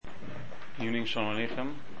Evening, Shalom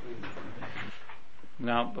Aleichem.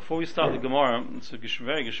 Now, before we start the Gemara, it's a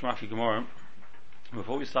very geschmackly Gemara.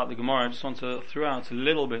 Before we start the Gemara, I just want to throw out a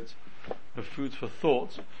little bit of food for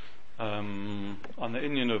thought on the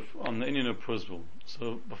Indian of Pruzbul.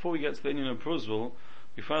 So, before we get to the Indian of Pruzbul,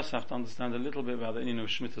 we first have to understand a little bit about the Indian of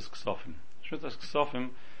Shmitas Ksofim. Shmitas Ksofim,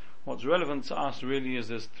 what's relevant to us really is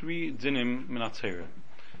there's three dinim min ha-Torah.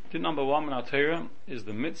 Din number one min ha-Torah is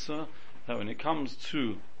the mitzvah that when it comes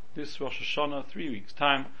to this Rosh Hashanah, 3 weeks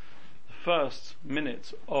time, the first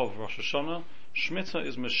minute of Rosh Hashanah, Shemitah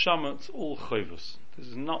is meshamet all chayvus. This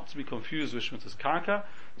is not to be confused with Shemitah's karka.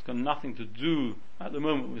 It's got nothing to do, at the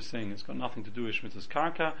moment we're saying it's got nothing to do with Shemitah's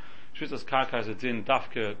karka. Shemitah's karka is a din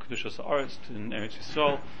dafke kedushas haaretz in Eretz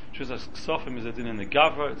Yisrael. Shemitah's ksofim is a din in the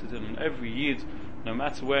gavra. It's a din in every yid, no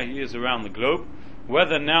matter where he is around the globe.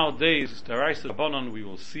 Whether nowadays deraisa rabbanon we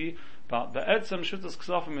will see, but the etzem Shemitah's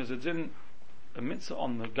ksofim is a din, a mitzvah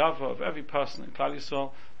on the gavra of every person in Klal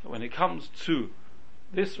Yisrael, that when it comes to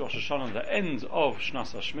this Rosh Hashanah, the end of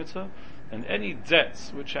Shnas HaShemitah, and any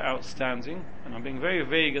debts which are outstanding, and I'm being very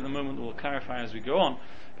vague at the moment, we'll clarify as we go on,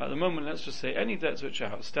 but at the moment let's just say any debts which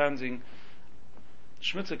are outstanding,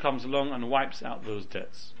 Shemitah comes along and wipes out those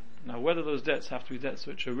debts. Now whether those debts have to be debts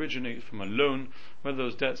which originate from a loan, whether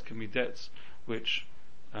those debts can be debts which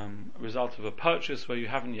result of a purchase where you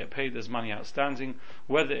haven't yet paid, there's money outstanding,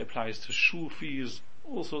 whether it applies to shul fees,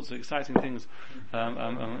 all sorts of exciting things.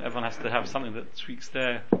 Everyone has to have something that tweaks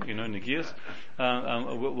their, negias.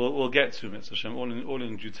 We'll get to Mitzvah Hashem all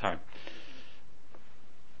in due time.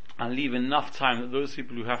 And leave enough time that those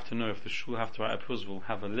people who have to know if the shul have to write a Pruzbul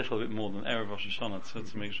have a little bit more than Erev Rosh Hashanah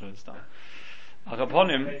to make sure it's done.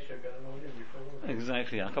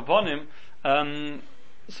 Exactly.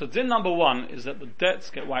 So din number one is that the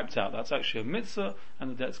debts get wiped out. That's actually a mitzvah,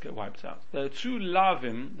 and the debts get wiped out. There are two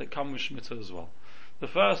lavim that come with Shemitah as well. The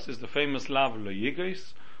first is the famous lav lo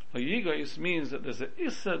yigos. Lo yigos means that there's an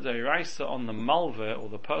issa deiraisa on the malveh, or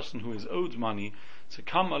the person who is owed money, to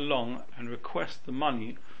come along and request the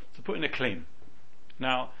money to put in a claim.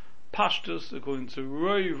 Now, pashtus, according to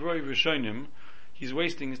Roy Rishonim, he's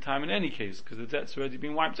wasting his time in any case, because the debt's already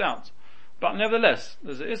been wiped out. But nevertheless,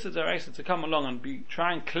 there's an issa deiraisa to come along and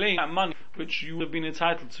try and claim that money which you would have been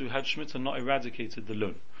entitled to had Shemitah not eradicated the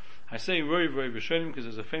loan. I say Roy Rishonim because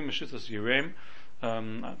there's a famous Shitas Yirem.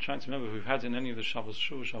 I'm trying to remember if we've had in any of the Shabbos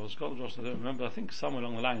Shul, Shabbos Goldrosh, I don't remember. I think somewhere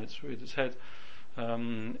along the line it's reared its head.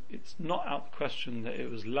 It's not out the question that it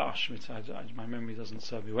was La Shemitah. My memory doesn't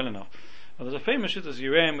serve me well enough. But there's a famous Shitas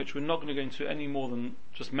Yirem which we're not going to go into any more than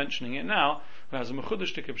just mentioning it now, who has a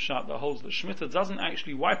Mechudesh Tikib Shat that holds that Shemitah doesn't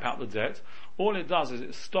actually wipe out the debt. All it does is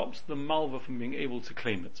it stops the malva from being able to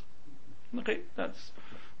claim it. Okay, that's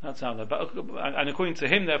out there. But and according to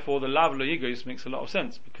him, therefore, the lav lo yigos makes a lot of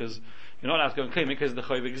sense, because you're not allowed to go and claim it because the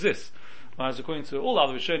chayv exists. Whereas according to all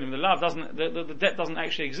other Rishonim, the lav doesn't, the debt doesn't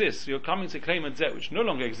actually exist. So you're coming to claim a debt which no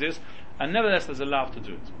longer exists, and nevertheless there's a lav to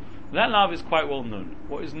do it. That lav is quite well known.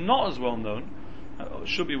 What is not as well known,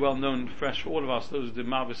 should be well known, fresh for all of us, those who did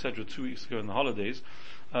Marva Sedra 2 weeks ago in the holidays.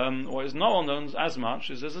 What is not well known as much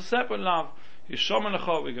is there's a separate lav. Yishom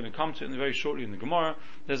Elachot, we're going to come to it very shortly in the Gemara.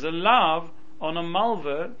 There's a lav on a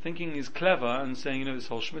malva, thinking he's clever and saying, this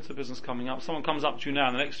whole Shemitah business coming up. Someone comes up to you now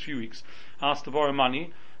in the next few weeks, asks to borrow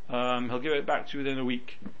money, he'll give it back to you within a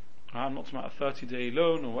week. I'm not talking about a 30-day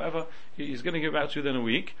loan or whatever. He's going to give it back to you within a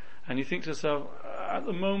week, and you think to yourself, at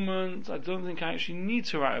the moment, I don't think I actually need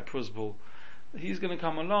to write a Pruzbul. He's going to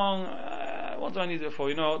come along, what do I need it for?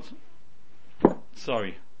 You know what?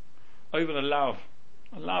 Sorry. Over the lav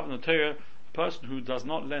in the Torah, a person who does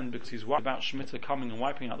not lend because he's worried about Shemitah coming and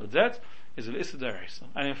wiping out the debt is an issa deiraisa.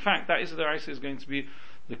 And in fact, that issa deiraisa is going to be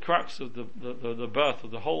the crux of the birth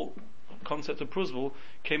of the whole concept of Pruzbul,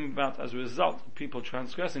 came about as a result of people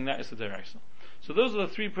transgressing that issa deiraisa. So those are the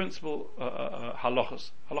three principal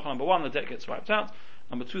halachas. Halacha number one, the debt gets wiped out.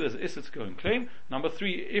 Number two, there's an issa to go and claim. Number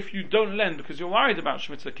three, if you don't lend because you're worried about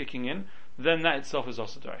Shemitah kicking in, then that itself is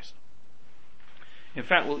also deiraisa. In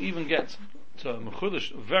fact, we'll even get to a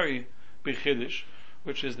mechudesh, a very big chiddush,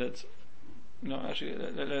 which is that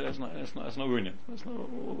let's not ruin it.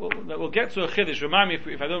 We'll get to a chiddush. Remind me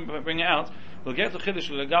if I don't bring it out. We'll get to a chiddush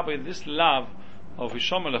legabe this lav of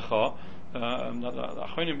Yishom Elachot. The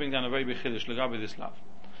Achronim bring down a very big chiddush legabe this lav.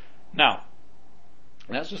 Now,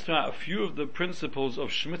 let's just throw out a few of the principles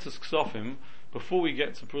of Shemitah's Ksofim before we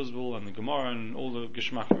get to Pruzbul and the Gemara and all the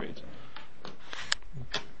Geshmak reads.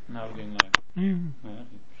 Now we're going live.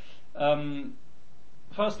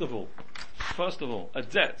 First of all, a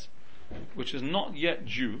debt which is not yet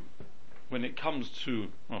due when it comes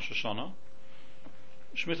to Rosh Hashanah,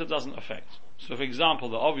 Shemitah doesn't affect. So, for example,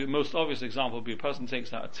 the most obvious example would be a person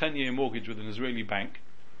takes out a 10-year mortgage with an Israeli bank.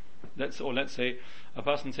 Let's say a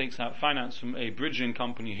person takes out finance from a bridging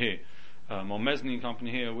company here, or mezzanine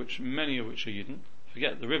company here, many of which are Yidden.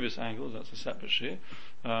 Forget the reverse angles, that's a separate share.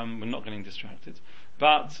 We're not getting distracted.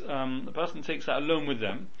 But the person takes out a loan with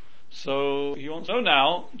them, so he wants to know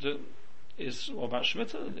now, what about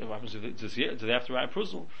Shemitah? What happens do they have to write a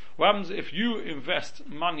Pruzbul? What happens if you invest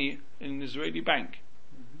money in an Israeli bank?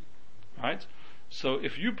 Right? So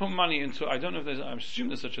if you put money into, I assume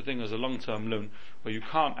there's such a thing as a long-term loan, where you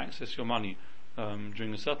can't access your money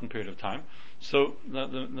during a certain period of time. So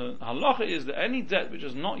the halacha is that any debt which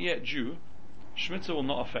is not yet due, Shemitah will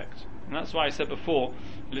not affect. And that's why I said before,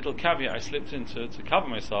 a little caveat I slipped in to cover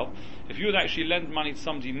myself. If you would actually lend money to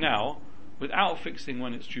somebody now, without fixing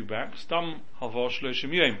when it's due back, stam havor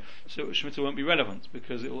shloshim yom, so Shemitah won't be relevant,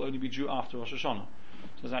 because it will only be due after Rosh Hashanah.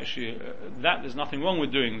 So there's actually, there's nothing wrong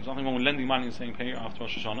with doing, there's nothing wrong with lending money and saying pay it after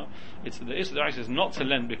Rosh Hashanah. The issue is not to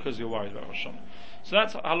lend because you're worried about Rosh Hashanah. So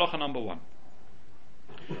that's halacha number 1.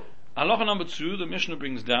 Halacha number 2, the Mishnah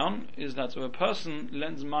brings down, is that if a person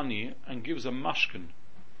lends money and gives a mashkin,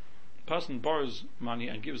 a person borrows money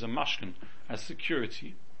and gives a mashkin as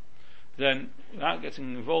security, then without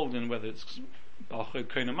getting involved in whether it's balchoi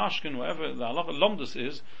koina mashkin, whatever the halacha lomdus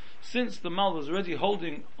is, since the malva is already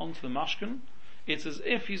holding onto the mashkin, it's as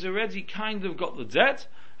if he's already kind of got the debt,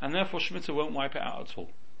 and therefore Shemitah won't wipe it out at all.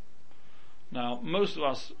 Now, most of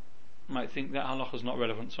us might think that halacha is not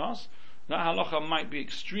relevant to us. That halacha might be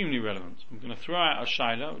extremely relevant. I'm going to throw out a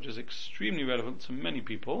shaila, which is extremely relevant to many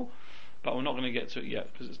people, but we're not going to get to it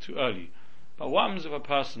yet because it's too early. But what happens if a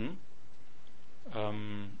person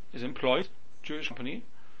is employed, Jewish company,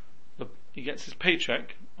 he gets his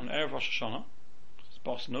paycheck on Erev Rosh Hashanah, his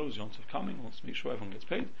boss knows Yom Tov coming, wants to make sure everyone gets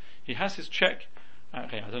paid. He has his check.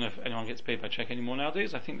 Okay, I don't know if anyone gets paid by check anymore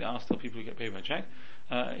nowadays. I think there are still people who get paid by check.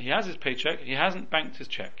 He has his paycheck. He hasn't banked his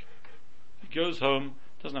check. He goes home,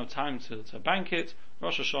 doesn't have time to bank it.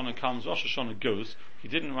 Rosh Hashanah comes, Rosh Hashanah goes. He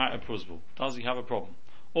didn't write a Pruzbul. Does he have a problem?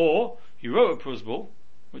 Or he wrote a Pruzbul,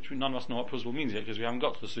 which none of us know what Pruzbul means yet because we haven't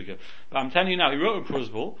got to the sugya. But I'm telling you now, he wrote a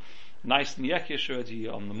Pruzbul, nice and yekish already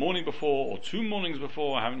on the morning before or 2 mornings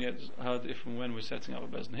before. I haven't yet heard if and when we're setting up a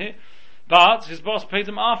bezin here. But his boss paid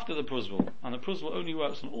him after the Pruzbul, and the Pruzbul only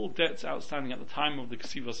works on all debts outstanding at the time of the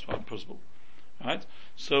Ksivas Pruzbul. Right?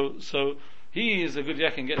 So he is a good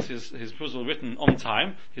yek and gets his Pruzbul written on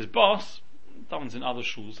time. His boss, that one's in other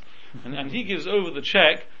shuls, and he gives over the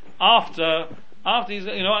check after he's,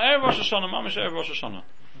 Erev Rosh Hashanah, Mamash Erev Rosh Hashanah.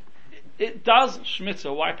 It does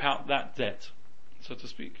Shemitah wipe out that debt, so to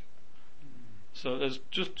speak. So there's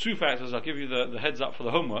just 2 factors. I'll give you the heads up for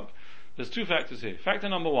the homework. There's 2 factors here. Factor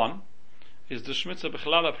number 1 is the Shemitah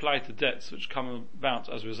B'chalal apply to debts which come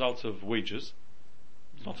about as a result of wages.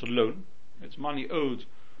 It's not a loan, it's money owed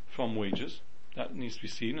from wages. That needs to be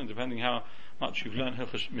seen, and depending how much you've learned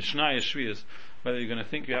Hilchos Mishnayos Shviyos, whether you're going to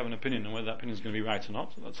think you have an opinion and whether that opinion is going to be right or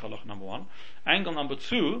not. That's halacha number 1. Angle number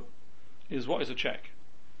 2 is what is a check.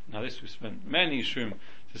 Now this we spent many shurim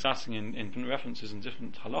discussing in different references and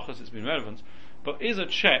different halachas, it's been relevant, but is a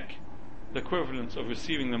check the equivalent of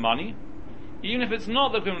receiving the money? Even if it's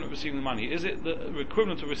not the equivalent of receiving the money, is it the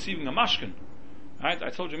equivalent of receiving a mashkin? Right?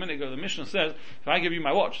 I told you a minute ago, the Mishnah says, if I give you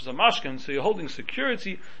my watch as a mashkin, so you're holding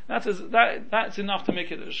security, that's enough to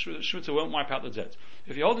make it that Shemitah won't wipe out the debt.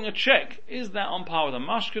 If you're holding a check, is that on par with a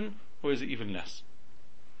mashkin, or is it even less?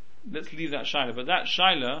 Let's leave that shaila. But that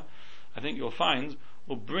shaila, I think you'll find,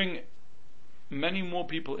 will bring many more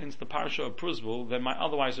people into the parasha of Pruzbul than might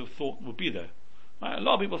otherwise have thought would be there. Right? A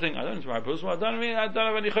lot of people think, I don't need to write Pruzbul, I don't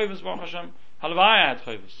have any chovos, Baruch Hashem. Halavai I had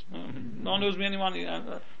chovos. No one owes me any money.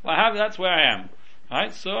 I have, that's where I am.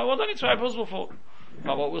 Right? So, what do I need to write Pruzbul for?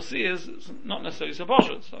 But what we'll see is, it's not necessarily so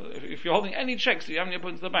poshut. So if you're holding any checks that you haven't yet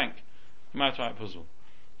put into the bank, you might have to write Pruzbul.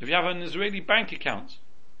 If you have an Israeli bank account,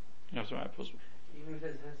 you have to write Pruzbul. Even if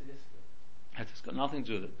it's It's got nothing to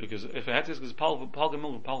do with it, because if a hetis is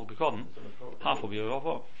palgamil and palgapikodin, half will be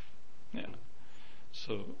off. Yeah.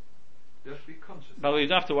 So, you have to be conscious. By the way, you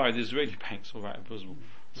don't have to worry, the Israeli banks will write a Pruzbul.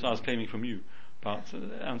 So I was claiming from you. But,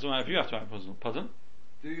 and so if you have to write a Pruzbul, pardon?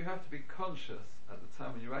 Do you have to be conscious at the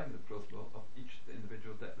time when you're writing the Pruzbul of each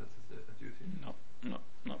individual debt that is a duty? No.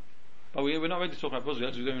 But we're not ready to talk about Pruzbul, we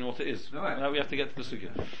don't even know what it is. No, right. We have to get to the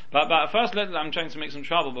sugya. But first, I'm trying to make some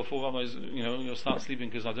trouble before, otherwise, you'll start sleeping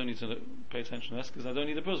because I don't need to pay attention to this, because I don't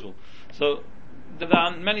need a Pruzbul. So, there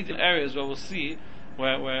are many different areas where we'll see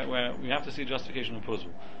where we have to see justification of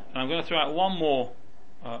Pruzbul. And I'm going to throw out one more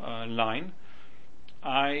line.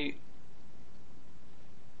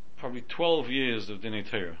 Probably 12 years of Dinei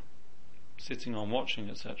Torah, sitting on, watching,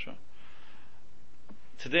 etc.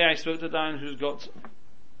 Today I spoke to a Dayan who's got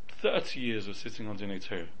 30 years of sitting on Dinei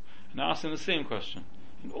Torah, and I asked him the same question.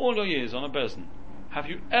 In all your years on a Bezdin, have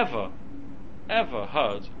you ever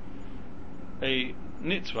heard a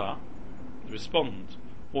Nitva, the respondent,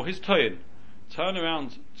 or his Toyin, turn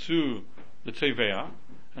around to the Teveya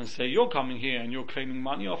and say, you're coming here and you're claiming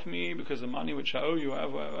money off me because the money which I owe you,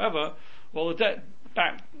 whatever, well, the debt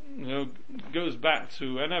back, goes back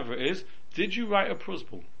to whenever it is, did you write a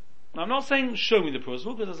Pruzbul? Now, I'm not saying show me the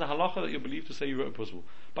Pruzbul, because there's a halacha that you're believed to say you wrote a Pruzbul.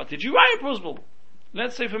 But did you write a Pruzbul?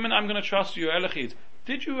 Let's say for a minute I'm going to trust you, Elachid.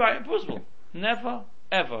 Did you write a Pruzbul? Never,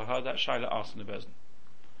 ever heard that Shaila asked in the Bezdin.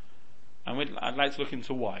 And I'd like to look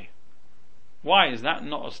into why. Why is that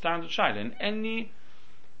not a standard Shaila? In any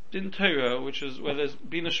Din Torah, which is where there's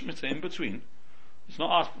been a Shemitah in between, it's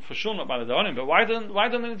not asked for sure not by the Dayanim, but why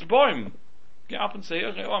don't it's boim? Get up and say,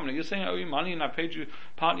 okay, you're saying I owe you money and I paid you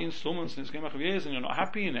partly installments and it's going back of years and you're not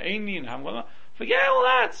happy and ain't and haven't got that. Forget all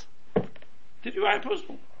that. Did you write a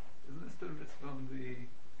Pruzbul? Isn't this still a mitzvah on the...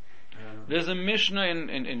 There's a Mishnah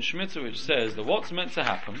in Shemitah which says that what's meant to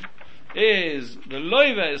happen is the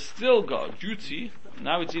loiva has still got a duty.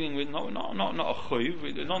 Now we're dealing with not a choiv,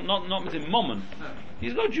 not with him momon.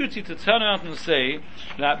 He's got a duty to turn around and say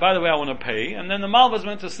that, by the way, I want to pay, and then the malva's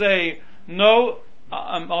meant to say no.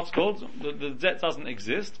 What's called the debt doesn't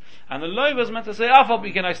exist, and the loiva is meant to say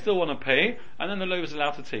I still want to pay, and then the loiva is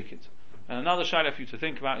allowed to take it. And another shaila for you to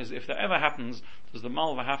think about is, if that ever happens, does the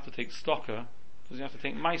malva have to take stocker? Does he have to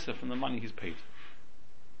take meiser from the money he's paid?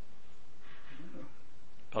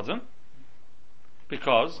 Pardon?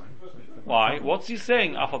 Because why? What's he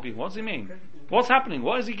saying? What's he mean? What's happening?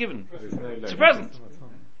 What is he given? It's a present.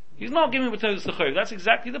 He's not giving b'todas l'choiv. That's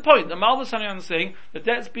exactly the point. The Malva is saying the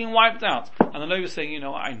debt's being wiped out, and the Levi is saying,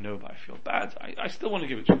 I know, but I feel bad. I still want to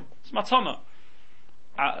give it to you. It's matana.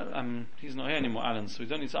 He's not here anymore, Alan, so we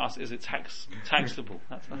don't need to ask, is it taxable?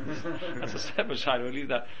 That's a separate shayla. We'll leave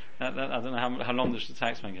that. I don't know how long the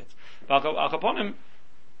taxman gets. But upon him,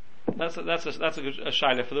 that's a good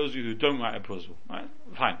shayla for those of you who don't write a Pruzbul. Right?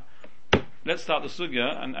 Fine. Let's start the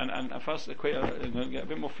sugya and first get a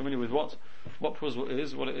bit more familiar with what Pruzbul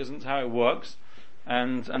is, what it isn't, how it works,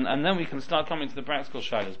 and then we can start coming to the practical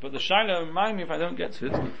shaylas. But the shayla, remind me if I don't get to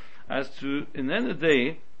it, as to, in the end of the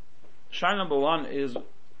day, shayla number one is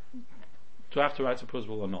to have to write a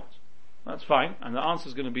Pruzbul or not. That's fine, and the answer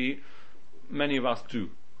is going to be many of us do.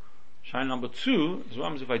 Shayla number two is what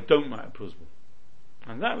happens if I don't write a Pruzbul,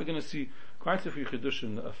 and that we're going to see quite a few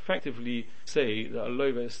chidushim that effectively say that a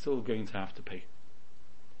loiva is still going to have to pay.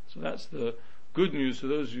 So that's the good news for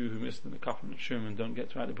those of you who missed in the couple of shirim and don't get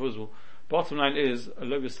to write the Pruzbul. Bottom line is, a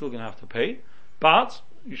loiva is still going to have to pay, but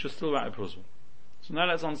you should still write a Pruzbul. So now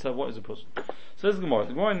let's understand what is a Pruzbul. So this is the Gemara.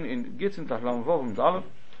 The Gemara in Gittin Tachlam Vov Aleph.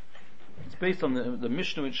 It's based on the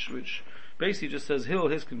Mishnah which basically just says Hil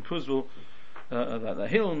Hiskin Pruzbul, that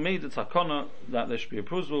Hil made the takana that there should be a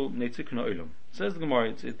Pruzbul Neitikuna Olam. Says the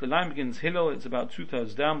Gemara, the line begins Hillel, it's about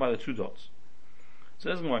 2/3 down by the 2 dots.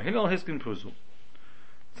 Says the Gemara, Hillel Hiskin Pruzbul.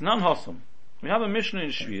 It's non-Hossam. We have a Mishnah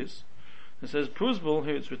in Shvius. It says Pruzbul,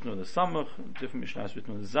 here it's written with a Samach, different Mishnah is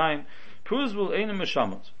written with a Zayin. Pruzbul Einem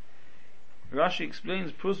Meshamat. Rashi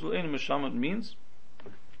explains Pruzbul Einem Meshamat means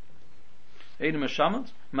Einem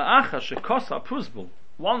Meshamat Ma'acha Shekosa Pruzbul.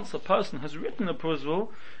 Once a person has written a Pruzbul,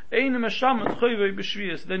 Einem Meshamat Choyvei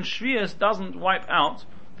B'Shvius, then Shvius doesn't wipe out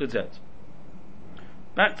the debt.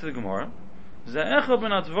 Back to the Gemara. Ze'echa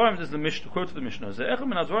ben advarim, this is the Mishnah, quote of the Mishnah. Ze'echa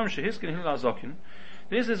ben advarim shehiskin Hillel HaZaken.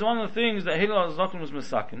 This is one of the things that Hillel HaZaken was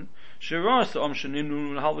misaken. She'ras om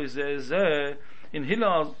sheninu halvi zeh. In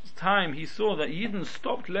Hillel's time, he saw that Yidden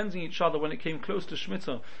stopped lending each other when it came close to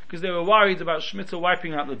Shemitah, because they were worried about Shemitah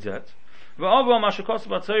wiping out the debt.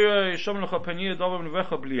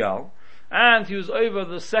 And he was over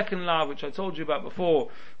the second law, which I told you about before,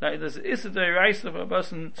 that there's Isidei Reis for a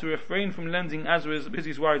person to refrain from lending as because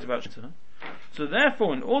he's worried about Shemitah. So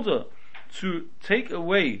therefore, in order to take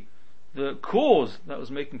away the cause that was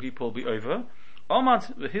making people be over,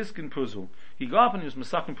 Omad v'hiskin Pruzbul, he got up and he was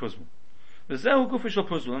Masakin Pruzbul. V'zehu gufishal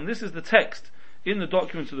Pruzbul, and this is the text in the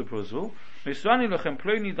document of the Pruzbul.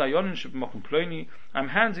 I'm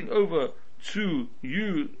handing over to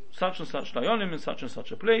you such and such dayanim in such and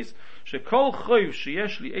such a place. Shekol choiv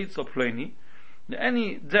sheyesh li eitzel ploni.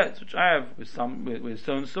 Any debt which I have with so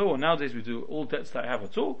and so, or nowadays we do all debts that I have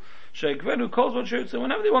at all. Sheikvenu calls what shoots, so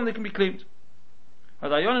whenever they want, they can be claimed.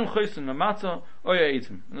 Dayanim choisin namata oya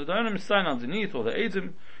edim, and the dayanim is signed underneath, or the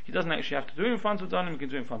edim. He doesn't actually have to do it in front of dayanim; he can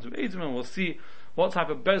do it in front of edim, and we'll see what type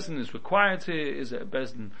of bezdin is required here. Is it a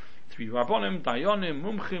bezdin to be rabbonim, dayanim,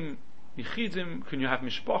 mumchim, yichidim? Can you have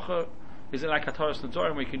mishpacha? Is it like Hataras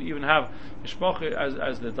Nedorim, where you can even have Mishpacha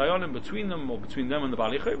as the Dayanim between them, or between them and the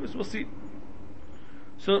Bali Chayvus? We'll see.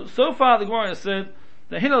 So far the Gemara has said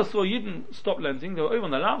that Hillel saw Yidden stop lending, they were over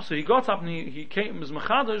on the lap, so he got up and he came as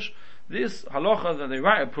Mechadash, this halacha that they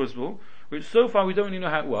write at Pruzbul, which so far we don't really know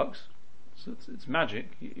how it works. So it's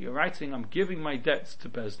magic. You're writing, I'm giving my debts to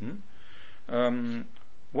Bezdin.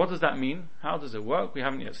 What does that mean? How does it work? We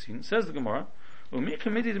haven't yet seen. It says the Gemara,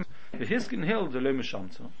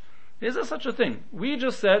 is there such a thing? We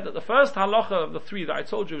just said that the first halacha of the three that I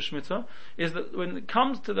told you of Shemitah is that when it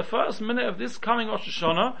comes to the first minute of this coming Rosh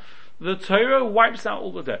Hashanah, the Torah wipes out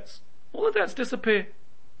all the debts. All the debts disappear.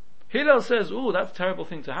 Hillel says, that's a terrible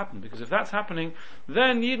thing to happen, because if that's happening,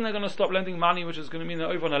 then Yidden are going to stop lending money, which is going to mean they're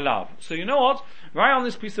over on a lav. So you know what? Right on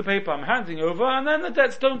this piece of paper I'm handing over, and then the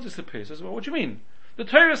debts don't disappear. Says, well, what do you mean? The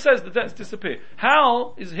Torah says the debts disappear.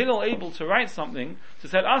 How is Hillel able to write something, to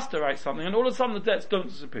tell us to write something, and all of a sudden the debts don't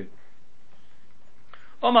disappear?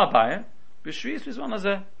 Omar Baye, B'shvius Bizman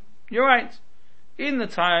Hazeh. You're right. In the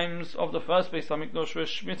times of the first Beis HaMikdash, where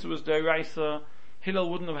Shemitah was deraisa, Hillel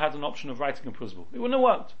wouldn't have had an option of writing a Pruzbul. It wouldn't have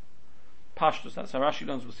worked. Pashtus, that's how Rashi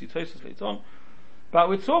learns, we'll see Tosfos later on. But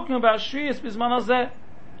we're talking about Shvius Bizman Hazeh,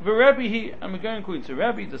 V'Rebbe and we're going according to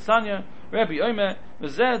Rebbe, Desanya, Rebbe Omer,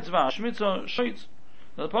 V'Zeh Dvar Shemitah Shoit.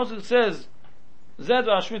 Now the passage says, Zeh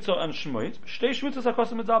Dvar Shemitah and Shmoit, Shtei Shmitas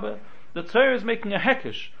HaKosim Medzaber. The Torah is making a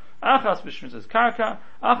hekesh. Achas b'shmitas karka,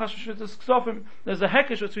 achas b'shmitas ksofim. There's a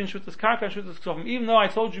hekesh between shmitas karka and shmitas ksofim. Even though I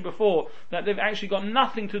told you before that they've actually got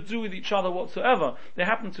nothing to do with each other whatsoever, they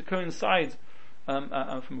happen to coincide from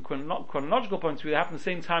a chronological point of view. They happen the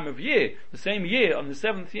same time of year, the same year on the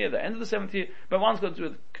 7th year, the end of the 7th year. But one's got to do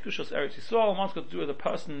with Kedushas Eretz Yisrael, and one's got to do with a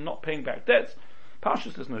person not paying back debts.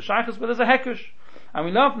 Pashtus, there's no shaychus, but there's a hekesh, and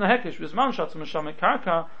we learn from the hekesh v'zman shatzim mishamek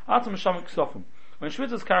karka, atzim mishamek ksofim. When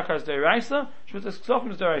Shmitas Karka is deraisa, Shmitas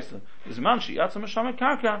Ksofim is deraisa. Is manshi yatzam mishamet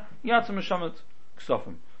karka, yatzam mishamet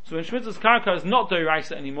ksofim. So when Shmitas Karka is not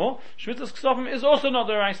deraisa anymore, Shmitas Ksofim is also not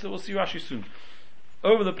deraisa. We'll see Rashi soon.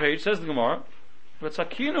 Over the page says the Gemara,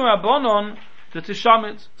 "V'tzakinu Rabbanon the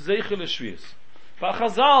tishamet zeichel shvius." But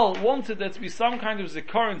Chazal wanted there to be some kind of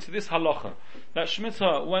zikaron to this halacha that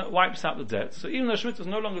Shemitah wipes out the debt. So even though Shemitah is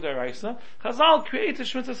no longer deraisa, Chazal created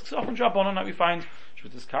Shmitas Ksofim Rabbanon that we find.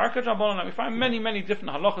 Shmitas Karka Rabbanon, that we find many different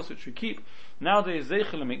halachas which we keep nowadays.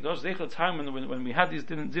 Zeichel Mikdash, Zeichel time when we had these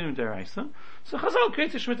dinim deraisa. So Chazal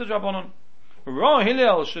created Shmitas Rabbanon. Ra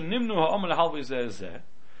Hillel shenimnu ha'om lehalvei zeh zeh.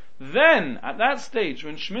 Then at that stage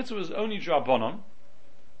when Shemitah was only Rabbanon,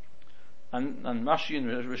 and Rashi and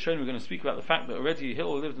Rishonim we're going to speak about the fact that already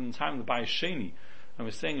Hillel lived in the time of the Bayis Sheni, and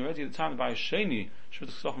we're saying already at the time of the Bayis Sheni,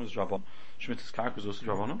 Shmitas Ksofim was Rabbanon, Shmitas Karka was also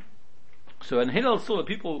Rabbanon. So when Hillel saw that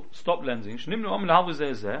people stopped lending, Shnimnu Om L'Halvu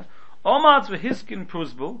Zeh Zeh, Omad V'Hiskin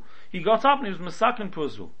Pruzbul, he got up and he was Masakin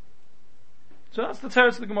Pruzbul. So that's the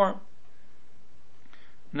teretz of the Gemara.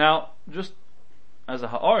 Now, just as a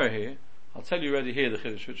ha'ara here, I'll tell you already here the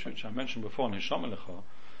chiddush which I mentioned before in Hisham Alecha,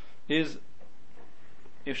 is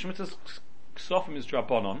if Shmitas Ksofim is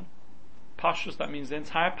Drabonon, Pashtus, that means the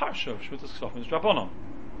entire Parsha of Shmitas Ksofim is Drabonon.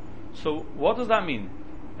 So what does that mean?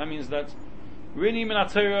 That means that really, min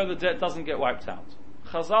HaTorah, the debt doesn't get wiped out.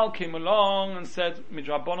 Chazal came along and said,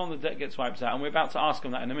 Midrabanon, the debt gets wiped out. And we're about to ask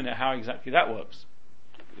him that in a minute, how exactly that works.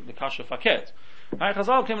 The Kasha Faket. Right?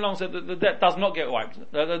 Chazal came along and said that the debt does not get wiped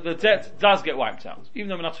out. The debt does get wiped out. Even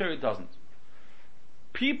though min HaTorah it doesn't.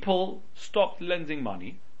 People stopped lending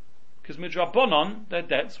money, because Midrabanon, their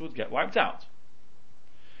debts would get wiped out.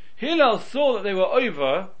 Hillel saw that they were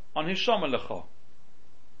over on his Hisham Alecha.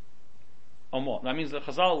 On what? That means that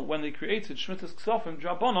Chazal, when they created Shmitas Ksofim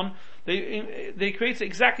Drabonon, they created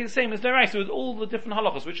exactly the same as deraisa with all the different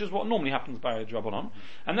halachas, which is what normally happens by Drabonon.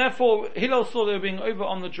 And therefore, Hillel saw they were being over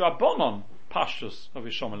on the Drabonon pashtus of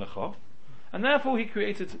Hisham Alecha, and therefore he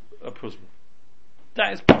created a Pruzbul.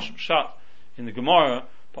 That is Pashut Pshat in the Gemara,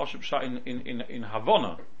 Pashut Pshat in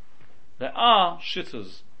Havana. There are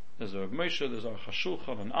shittas. There's a Rav Moshe, there's a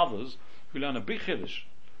Chashulchan, and others who learn a big chiddush.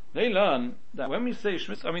 They learn that when we say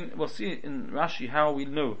Shemitah, we'll see in Rashi how we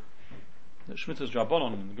know that Shemitah is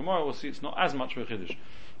Drabonon. In the Gemara we'll see it's not as much of a Chiddush.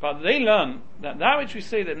 But they learn that which we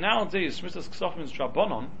say that nowadays Shemitah Ksofim is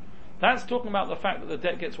Drabonon, that's talking about the fact that the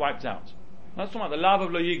debt gets wiped out. That's talking about the love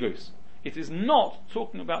of Lo Yigos. It is not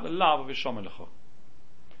talking about the love of Hisham Alecha.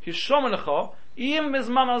 Hisham Alecha, Iyim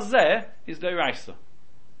Mizman Hazeh, is Deiraisa.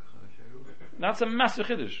 That's a massive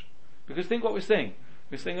Chiddush. Because think what we're saying.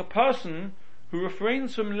 We're saying a person who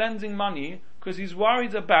refrains from lending money because he's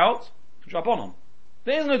worried about Drabonon.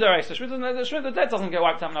 There is no deraisa. The debt doesn't get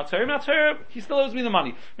wiped out in HaTorah. He still owes me the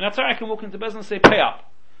money. In HaTorah I can walk into business and say, pay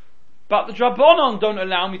up. But the Drabonon don't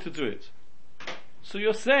allow me to do it. So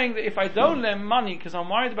you're saying that if I don't lend money because I'm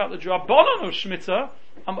worried about the drabonon of Shemitah,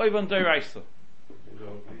 I'm over on Deiraisa.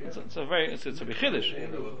 It's a big chiddush.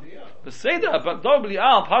 The Seder, but Dobli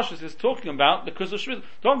Al Pashas is talking about because of Shemitah.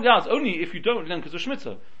 Dobli Al is only if you don't lend because of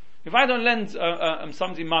Shemitah. If I don't lend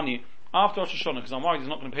somebody money after Rosh Hashanah because I'm worried he's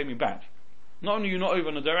not going to pay me back, not only you're not over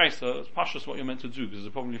on the Deiraisa, it's Pashas what you're meant to do because there's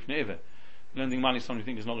a problem if never lending money to somebody you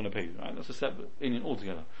think is not going to pay you. Right? That's a separate Indian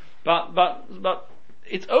altogether. But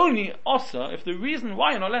it's only Osa if the reason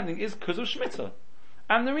why you're not lending is because of Shemitah.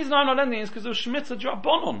 And the reason I'm not lending is because of Shemitah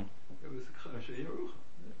Drabonon.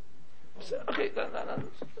 Okay,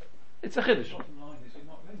 it's a chiddush.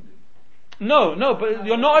 No, but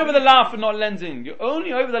you're not over the lav for not lending. You're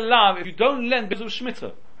only over the lav if you don't lend because of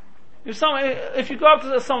Shemitah. If you go up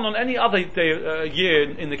to someone on any other day,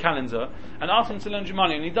 year in the calendar and ask him to lend you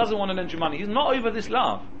money and he doesn't want to lend you money, he's not over this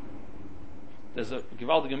lav. There's a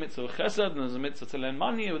givaldige mitzvah of chesed, and there's a mitzvah to lend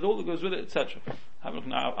money with all that goes with it, etc. Have a look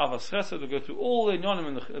now, avas chesed, we go through all the inyanim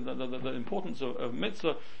and the importance of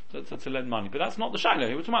mitzvah to lend money. But that's not the shayla.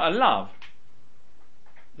 We're talking about a lav.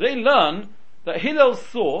 They learn that Hillel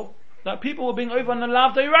saw that people were being over on the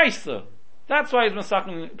lav deiraisa. That's why he's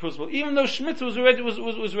masakin Pruzbul, even though Shemitah was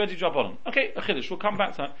already drabonon. Okay, a chiddush. We'll come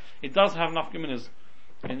back to that. It does have nafkaminas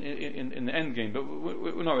in the end game, but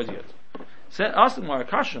we're not ready yet. So ask them why a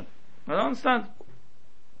kasha. I don't understand.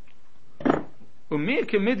 This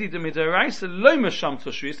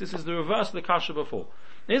is the reverse of the kasha before.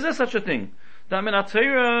 Is there such a thing that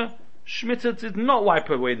Minatera Shemitah did not wipe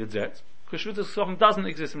away the debt? Because Shemitah doesn't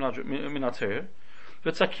exist in Minatera.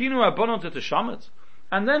 But Takinu Rabbanon to Shamet.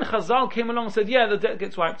 And then Chazal came along and said, yeah, the debt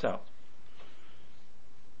gets wiped out.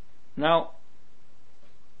 Now,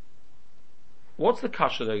 what's the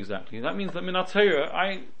kasha there exactly? That means that Minatera,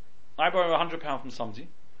 I borrow £100 from somebody.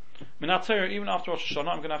 Minatera, even after Rosh Hashanah,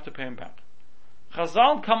 I'm going to have to pay him back.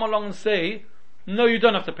 Chazal come along and say, no, you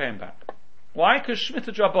don't have to pay him back. Why? Because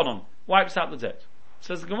Shemitah Drabonon wipes out the debt.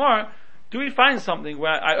 Says the Gemara, do we find something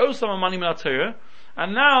where I owe someone money Minatera,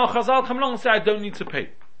 and now Chazal come along and say I don't need to pay?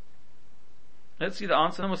 Let's see the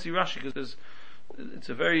answer, then we'll see Rashi, because it's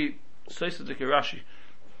a very soisidik Rashi.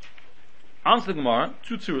 Answer the Gemara,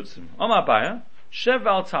 two tzurutzim. Omar Baya, Shev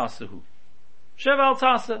al Tasahu. Shev al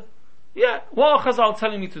Tasa. Yeah, what are Chazal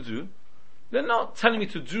telling me to do? They're not telling me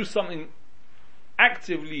to do something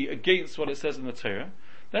actively against what it says in the Torah.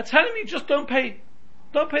 They're telling me just don't pay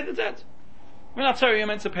the debt. Minatera, you're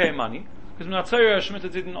meant to pay money, because Minatera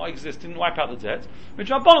Shemitah did not exist, didn't wipe out the debt. Which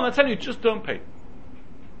Rabbanon, they're telling you just don't pay.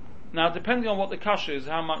 Now, depending on what the kasha is,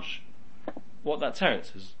 what that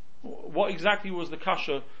teretz is. What exactly was the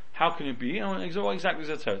kasha, how can it be, and what exactly is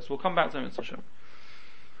the teretz? We'll come back to it in Hashem.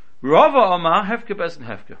 Rava Omar, Hefke Bes and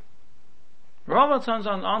Hefke. Rava turns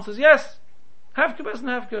around and answers, yes, Hefke Bes and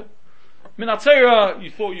Hefke. Minatera, you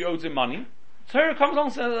thought you owed him money. Torah comes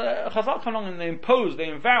along, Chazal come along and they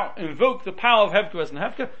invoke the power of Hefke Bes and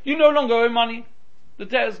Hefke. You no longer owe him money. The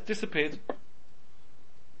debt has disappeared.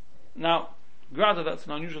 Now, granted, that's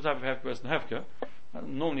an unusual type of Hefke Bes and Hefke.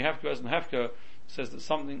 Normally Hefke Bes and Hefke says that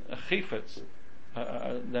something, a chifetz,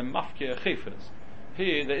 they're mafke a chifetz.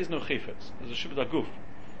 Here, there is no chifetz. There's a shibut haguf.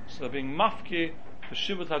 So they're being mafke the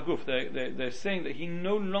shibut haguf. They're saying that he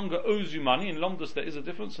no longer owes you money. In Lomdus there is a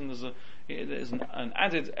difference, and there's an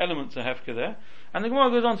added element to Hefke there. And the Gemara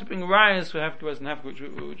goes on to bring rayas for Hefke Bes and Hefke, which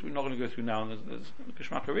we're not going to go through now. And there's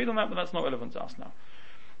Kishmaka read on that, but that's not relevant to us now.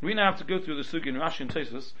 We now have to go through the Sugi and Rashi and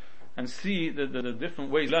Tosfos and see the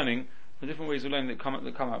different ways of learning, that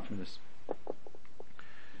come out from this.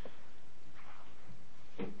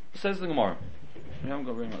 Says the Gemara. We haven't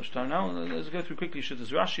got very much time now. Let's go through quickly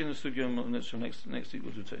Shittas Rashi and the Sugya, and next week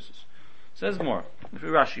we'll do Tosfos. Says the Gemara. If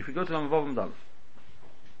we go to Lamavav and Dalef.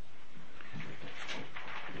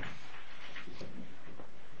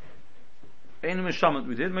 Ein Mishamet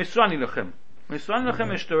we did. Meisrani Lachem. Meisrani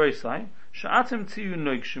Lachem Eshtareisai. Sha'atem Tziyu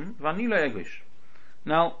Noikshim. Vanila Eglish.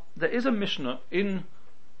 Now, there is a Mishnah in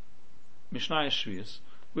Mishnah Shvius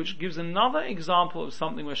which gives another example of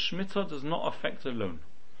something where Shemitah does not affect a loan.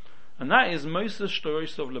 And that is Moses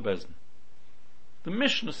Shtoros of Lebezin. The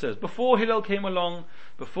Mishnah says, before Hillel came along,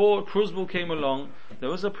 before Pruzbul came along, there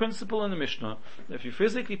was a principle in the Mishnah that if you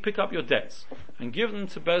physically pick up your debts and give them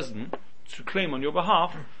to Bezdin to claim on your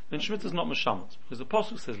behalf, then Shemitah is not Meshamet. Because the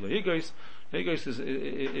Pasuk says, Le'igos is,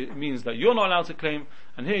 it means that you're not allowed to claim,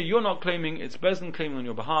 and here you're not claiming, it's Bezdin claiming on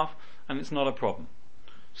your behalf, and it's not a problem.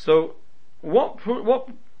 So, what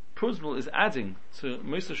Pruzbul is adding to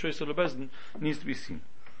Moshe Shtoros of Bezdin needs to be seen.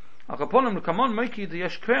 The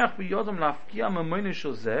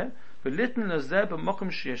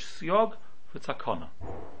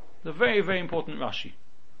very, very important Rashi.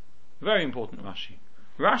 Very important Rashi.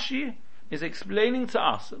 Rashi is explaining to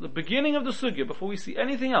us at the beginning of the sugya, before we see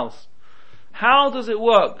anything else, how does it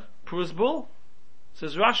work? Pruzbul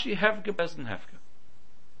says Rashi, Hefke Bezin Hefke.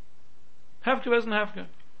 Hefke Bezin Hefke.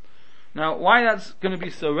 Now, why that's going to be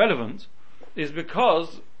so relevant is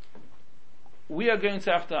because we are going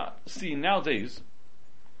to have to see nowadays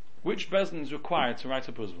which Bezin is required to write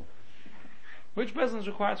a Pruzbul. Which Bezin is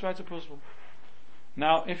required to write a Pruzbul?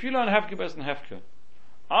 Now, if you learn Hefke Bezin Hefke,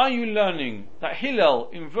 are you learning that Hillel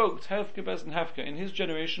invoked Hefke Bezin Hefke in his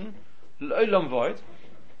generation, L'olam Void?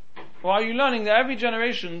 Or are you learning that every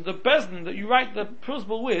generation, the Bezin that you write the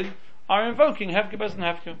Pruzbul with are invoking Hefke Bezin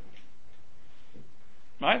Hefke?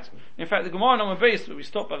 Right? In fact, the Gemara on base, we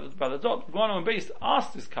stopped by the dot, the Gemara on base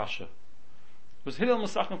asked this kasha. Was Hillel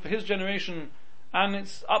Masachin for his generation, and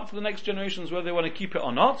it's up to the next generations whether they want to keep it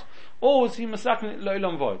or not, or was he Masachin it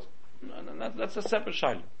L'olam Void? That's a separate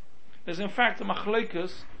shayla. There's in fact a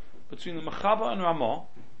machlokas between the Mechaber and Ramah,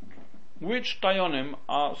 which dayanim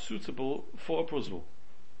are suitable for a pruzbul.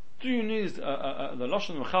 Do you need the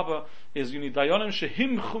lashon Mechaber is you need dayanim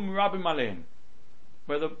shehimchum rabim aleim,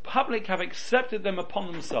 where the public have accepted them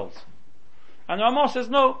upon themselves. And Ramah says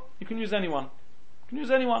no, you can use anyone. You can use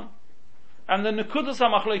anyone. And the nekudas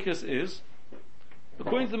hamachlokas is,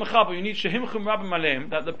 according to the Mechaber, you need shehimchum rabim aleim,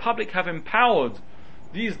 that the public have empowered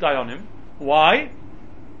these dayanim. Why?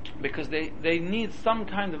 Because they need some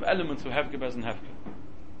kind of element of Hefke Bezin Hefke.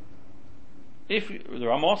 If the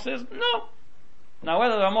Ramah says, no. Now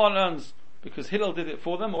whether the Ramah learns because Hillel did it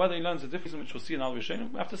for them, or whether he learns a difference which we'll see in Al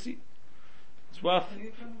Rishonim, we have to see. It's worth... I'm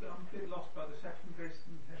a bit lost by the second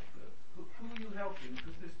Bezin Hefke. Who are you helping?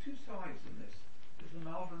 Because there's two sides in this. There's the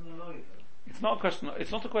Malva and the Loiva.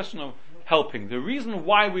 It's not a question of helping. The reason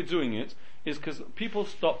why we're doing it is because people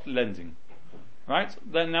stopped lending. Right?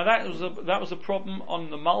 Now that was a problem on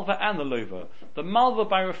the Malva and the Loiva. The Malva,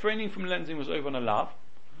 by refraining from lending, was over on a lav,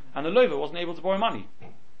 and the Loiva wasn't able to borrow money.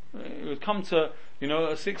 It would come to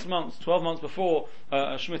 6 months, 12 months before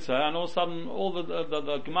a Shemitah, and all of a sudden all the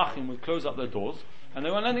gemachim would close up their doors, and they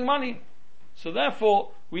weren't lending money. So therefore,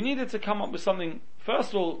 we needed to come up with something. First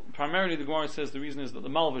of all, primarily the Gemara says the reason is that the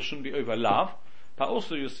Malva shouldn't be over lav, but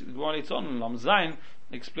also you see the Gemara later on in Lam Zayin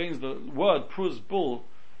explains the word Pruzbul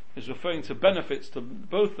is referring to benefits to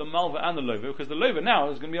both the Malva and the Loiva, because the Loiva now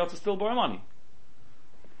is going to be able to still borrow money.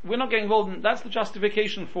 We're not getting involved in, that's the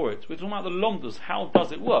justification for it. We're talking about the Lomdas, how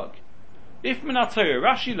does it work? If Minatayah,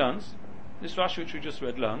 Rashi learns, this Rashi which we just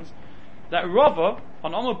read learns, that Rava,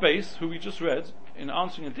 on Amar Beis, who we just read, in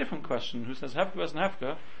answering a different question, who says Hefka Bezin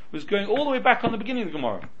Hefka, was going all the way back on the beginning of the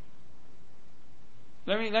Gemara.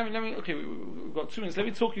 Let me, okay, we've got 2 minutes, let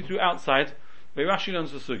me talk you through outside, where Rashi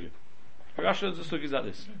learns the Sugya. Rashi learns the Sugya is like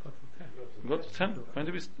this. We got to 10? When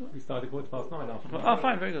did we started 9:15 after. Oh,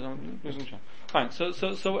 fine, very good. I'm losing track. Fine, so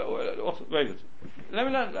very good. Let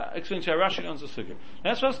me explain to you how Rashi learns the Sugya.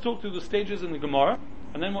 Let's first talk through the stages in the Gemara,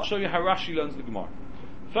 and then we'll show you how Rashi learns the Gemara.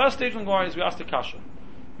 First stage in the Gemara is we ask the Kasha.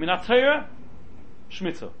 Minatayah,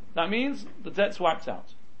 Shemitah. That means the debt's wiped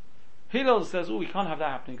out. Hillel says, we can't have that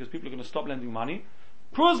happening because people are going to stop lending money.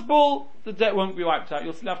 Pruzbul, the debt won't be wiped out,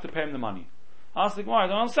 you'll still have to pay him the money. Ask the Gemara, I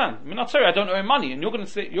don't understand. I don't owe him money, and you're going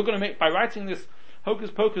to make, by writing this hocus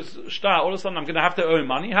pocus shtar, all of a sudden I'm going to have to owe him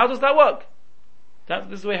money. How does that work?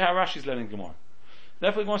 This is the way how Rashi's learning Gemara.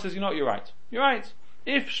 Therefore the Gemara says, you're right. You're right.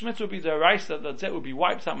 If Shemitah would be the rice, that the debt would be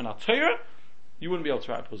wiped out in our Torah, you wouldn't be able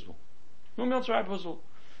to write Pruzbul. You wouldn't be able to write Pruzbul.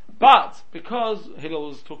 But, because Hillel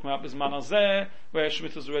was talking about Bisman Azeh, where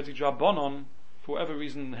Shemitah's already Drabonon, for whatever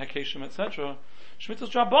reason, Hekeshim, etc., Shemitah's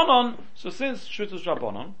Drabonon, so since Shemitah's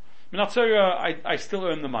Drabonon, Minatayah, I still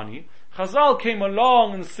owe him the money. Chazal came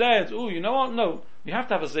along and said, you know what? No, you have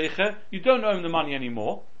to have a zeicher. You don't owe him the money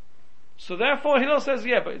anymore. So therefore, Hillel says,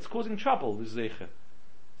 yeah, but it's causing trouble, this zeicher.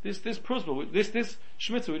 This Pruzbul, this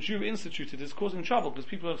Shemitah which you've instituted is causing trouble because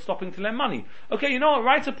people are stopping to lend money. Okay, you know what?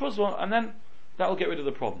 Write a Pruzbul and then that will get rid of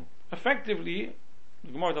the problem. Effectively,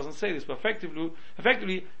 the Gemara doesn't say this, but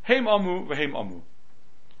effectively, Heim Amu v'Heim Amu.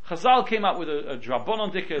 Chazal came up with a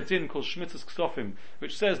Drabonon Dika din called Shemitah's Ksofim,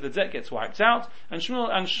 which says the debt gets wiped out, and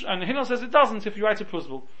Hillel says it doesn't if you write a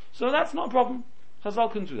Pruzbul. So that's not a problem.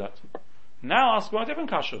 Chazal can do that. Now ask one different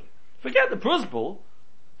kasha. Forget the Pruzbul,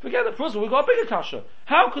 we've got a bigger kasha.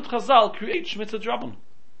 How could Chazal create Shemitah Drabon?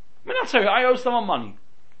 I owe someone money.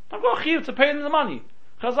 I've got a chiyuv to pay them the money.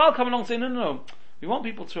 Chazal come along and say, no. We want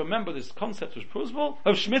people to remember this concept of Pruzbul,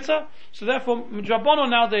 of Shemitah, so therefore, Drabonon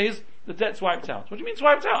nowadays, the debt's wiped out. What do you mean it's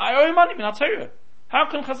wiped out? I owe him money, Minatayah. How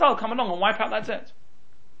can Chazal come along and wipe out that debt?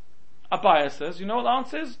 Abaya says, you know what the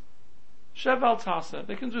answer is? Sheval Tasa.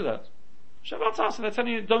 They can do that. Sheval Tasa, they're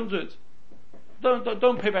telling you, don't do it.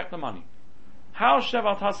 Don't pay back the money. How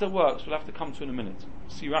Sheval Tasa works, we'll have to come to in a minute.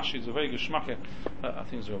 See, Rashi is a very good shmaka. I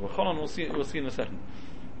think it's Rabbi Chonon. We'll see in a second.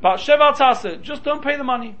 But Sheval Tasa, just don't pay the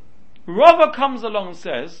money. Rava comes along and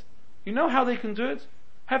says, you know how they can do it?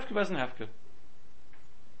 Hefka bezin hefka.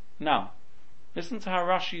 Now, listen to how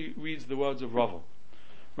Rashi reads the words of Rava.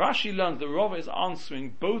 Rashi learns that Rava is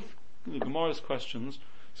answering both the Gemara's questions.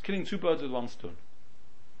 He's killing two birds with one stone.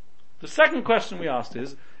 The second question we asked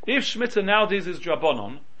is, if Shemitah nowadays is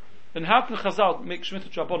Drabonon, then how can Chazal make Shemitah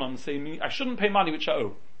Drabonon and say, I shouldn't pay money which I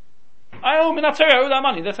owe? I owe Minatari, I owe that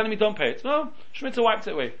money. They're telling me don't pay it. No, Shemitah wiped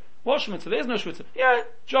it away. What Shemitah? There is no Shemitah. Yeah,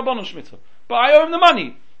 Drabonon Shemitah. But I owe him the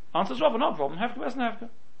money. Answers Rava, no problem. Hefka bezin hefka.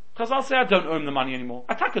 Chazal say I don't owe him the money anymore.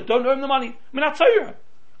 Ataka, don't owe him the money. Minatari.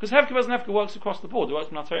 Because Hefka bezin hefka works across the board. It works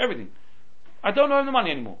Minatari everything. I don't owe him the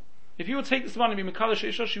money anymore. If you would take this money and be Mekadesh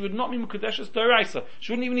Isha, she would not be Mekadesh's Doraisa.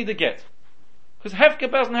 She wouldn't even need a get. Because Hefka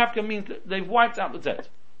bezin hefka means that they've wiped out the debt.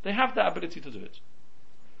 They have that ability to do it.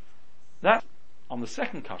 That, on the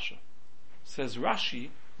second kasha, says Rashi,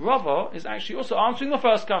 Rava is actually also answering the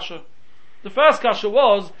first kasha. The first kasha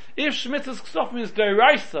was, if Shemitah's Ksofim is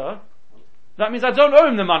Doraisa, that means I don't owe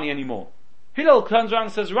him the money anymore. Hillel turns around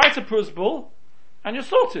and says, write a Pruzbul, and you're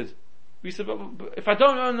sorted. We said, but if I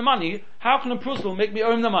don't owe him the money, how can a Pruzbul make me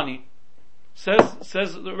owe him the money? Says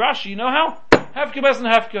the Rashi, you know how? Hefka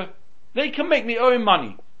bezin hefka. They can make me owe him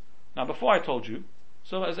money. Now, before I told you,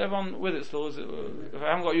 so is everyone with it still? If I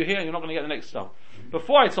haven't got you here, you're not going to get the next stuff.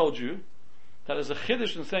 Before I told you that there's a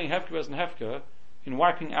chiddush in saying hefka bezin hefka in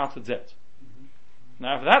wiping out a debt.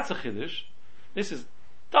 Now, if that's a chiddush, this is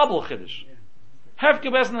double chiddush.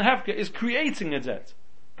 Hefka bezin hefka is creating a debt.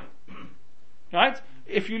 Right?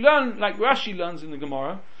 If you learn like Rashi learns in the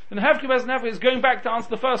Gemara, then Hefka bezin hefka is going back to answer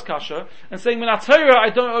the first kasha and saying, Minatayra, I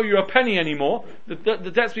don't owe you a penny anymore. The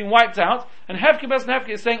debt's been wiped out. And Hefka bezin hefka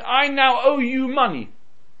is saying, I now owe you money,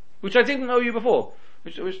 which I didn't owe you before.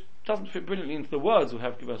 Which doesn't fit brilliantly into the words of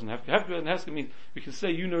Hefka bezin hefka. Hefka bezin hefka means we can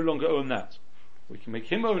say you no longer own that. We can make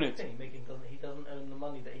him own it. He doesn't own the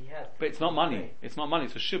money that he had. But it's not money. It's not money.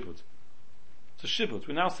 It's a shibud. It's a shibud.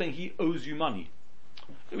 We're now saying he owes you money.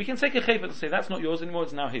 We can take a chayfa to say that's not yours anymore.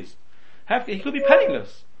 It's now his. He could be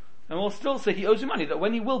penniless, and we'll still say he owes you money. That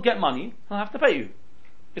when he will get money, he'll have to pay you.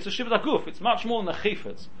 It's a shibud aguf. It's much more than a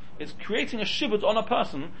chayfa. It's creating a shibud on a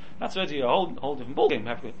person. That's already a whole different ballgame.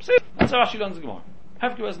 That's how Rashi learns the Gemara.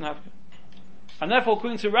 Hefka bezin hefka. And therefore,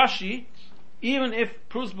 according to Rashi, even if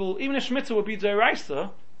Shemitah would be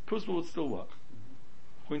deraisa, Pruzbul would still work.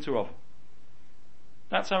 According to Rava.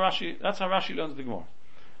 That's how Rashi learns the Gemara.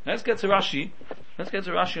 Let's get to Rashi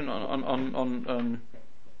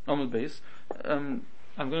on the base. I'm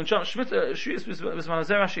going to jump.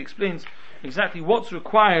 Rashi explains exactly what's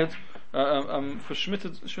required for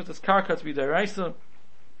Shemitah's karka to be deraisa,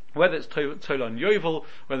 whether it's Tolan Yovel,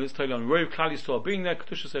 whether it's Tolan Rov Klal Yisrael being there,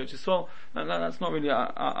 Kedusha Sevet Yisrael. That's not really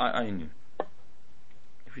I knew.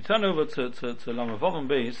 If you turn over to Lamavav on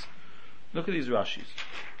base, look at these Rashis.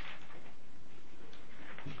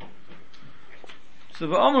 So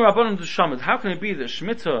the Omer Rabbanim to Shamet, how can it be that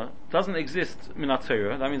Shemitah doesn't exist Minat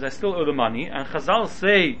Torah? That means I still owe the money, and Chazal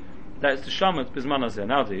say that it's to Shamet Bizman Hazeh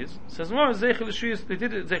nowadays. It says, no, they did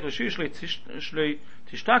it Zeichel Shuyis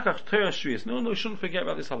Tishtakach Torah Shuyis. No, we shouldn't forget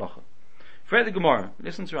about this halacha. Fred the Gemara,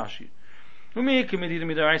 listen to Rashi.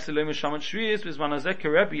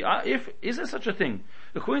 Is there such a thing?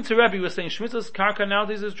 According to Rebbe, we're saying Shemitah's karka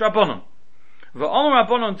nowadays is Drabonon. The Omer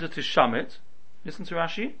Rabbanon to Shamet, listen to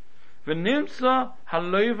Rashi. V'nimtza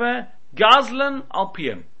halove gazlan al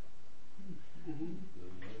piem.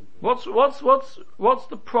 What's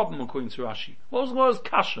the problem according to Rashi? What is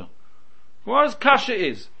kasha? What is kasha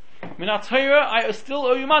is? Minat Torah, I still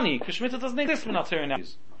owe you money because Shemitah doesn't exist. Minat Torah now,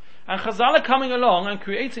 and Chazal are coming along and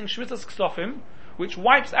creating Shemitah's ksofim, which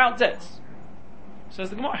wipes out debts. Says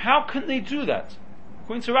the Gemara, how can they do that?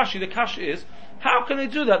 According to Rashi, the kasha is, how can they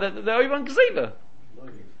do that? They're over on gzela.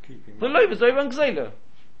 The loiv is over on gzela.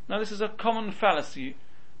 Now this is a common fallacy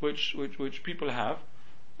which people have.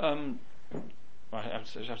 I have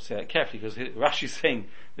to say that carefully because Rashi is saying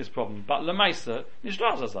this problem. But lemaisa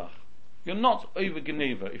nishlazazach. You're not over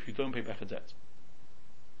geneva if you don't pay back a debt.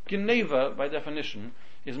 Geneva, by definition,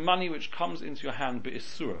 is money which comes into your hand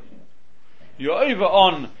be'isura. You're over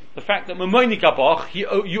on the fact that Mamoni Gabach, you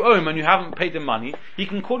owe him and you haven't paid him money. He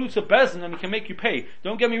can call you to Bezin and he can make you pay.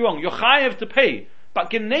 Don't get me wrong, you're chayav to pay, but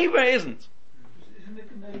Geneva isn't.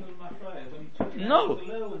 No.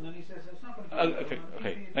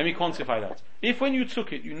 Okay. Let me quantify that. If when you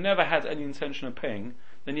took it, you never had any intention of paying,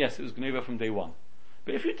 then yes, it was Geneva from day one.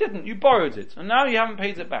 But if you didn't, you borrowed it, and now you haven't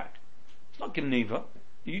paid it back. It's not Geneva.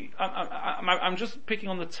 I'm just picking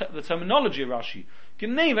on the terminology of Rashi.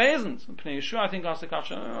 Geneva isn't. Pnei Yeshua, I think, asked the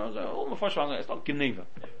kasha. All my first ones, it's not Geneva.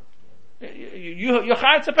 You're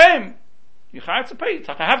chayav to pay him. You're chayav to pay.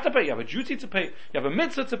 I have to pay. You have a duty to pay. You have a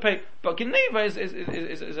mitzvah to pay. But Geneva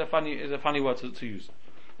is a funny word to use.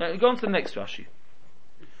 Now, go on to the next Rashi.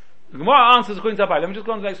 The Gemara answers according to Abaya. Let me just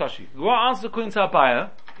go on to the next Rashi. The Gemara answers according to Abaya.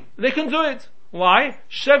 They can do it. Why?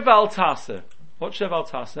 Sheval Tase. What Sheval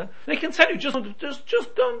Tase? They can tell you, just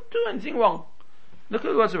don't do anything wrong. Look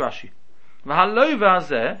at the words of Rashi. V'haloi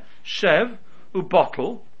v'azeh, Shev,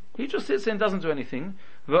 bottle. He just sits there and doesn't do anything.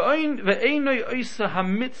 Ve'einoi oisa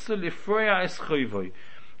hamitzvah lifroya es choyvoi.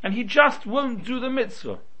 And he just won't do the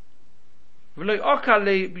mitzvah. V'loi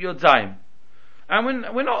okale b'yodayim. And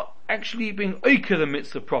we're not actually being oika the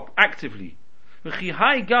mitzvah actively.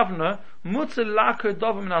 V'chihai gavna, mutzer laker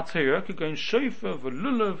dovim na'atera, could go in shofar,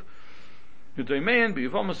 v'lulav, v'doimein,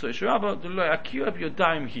 b'yivomas, v'yishraba, d'loi akira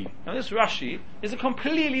b'yodayim hi. Now this Rashi is a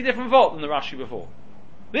completely different vault than the Rashi before.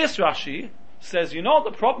 This Rashi says, you know what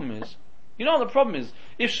the problem is?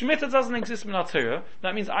 If Shemitah doesn't exist in our Torah,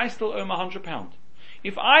 that means I still owe him £100.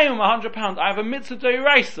 If I owe him £100, I have a mitzvah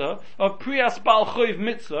d'oraisa of Priyas Bal Choiv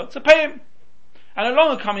mitzvah to pay him. And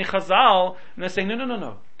along are coming Chazal, and they're saying,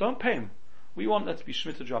 no, don't pay him. We want that to be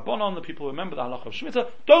Shemitah Drabonon, the people remember the halacha of Shemitah,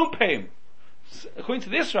 don't pay him. According to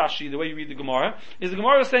this Rashi, the way you read the Gemara, is the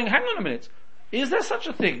Gemara saying, hang on a minute, is there such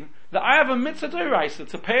a thing that I have a mitzvah d'oraisa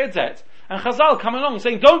to pay a debt, and Chazal come along and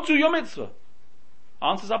saying, don't do your mitzvah?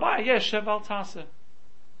 Answers Abaya, yes, Sheval Tase.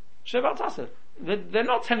 Sheval Tase. They're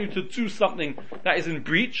not telling you to do something that is in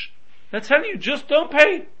breach. They're telling you just don't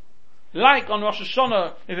pay. Like on Rosh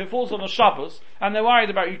Hashanah, if it falls on a Shabbos, and they're worried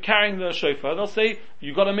about you carrying the shofar, they'll say,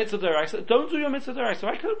 you got a mitzvah d'oraisa. Don't do your mitzvah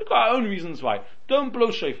d'oraisa. We've got our own reasons why. Don't blow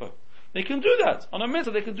shofar. They can do that. On a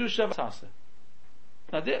mitzvah, they can do Sheval Tase.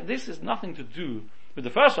 Now, this is nothing to do with the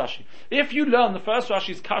first Rashi. If you learn the first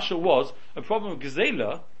Rashi's kasha was a problem of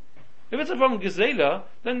Gezela, if it's a problem of Gezela,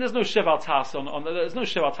 then there's no Sheval Tas on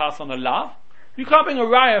the lav. You can't bring a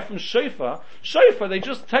raya from Shofar. Shofar, they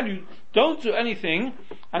just tell you, don't do anything,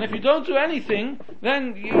 and if you don't do anything,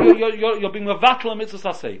 then you're being mevatel mitzvah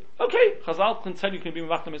saseh. Okay, Chazal can tell you can be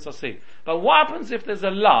mevatel mitzvah saseh. But what happens if there's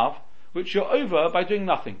a lav which you're over by doing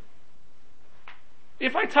nothing?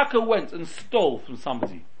 If I went and stole from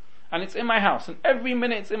somebody, and it's in my house, and every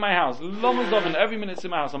minute it's in my house, every minute it's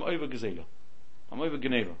in my house, I'm over Gezela. I'm over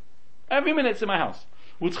Geneva. Every minute it's in my house.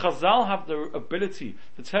 Would Chazal have the ability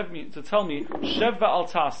to tell me, Sheva al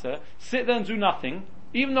Tase, sit there and do nothing,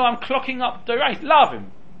 even though I'm clocking up the right, love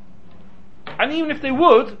him? And even if they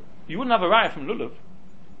would, you wouldn't have a right from Lulav.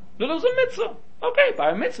 Lulav's a mitzvah. Okay, by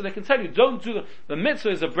a mitzvah they can tell you, don't do the mitzvah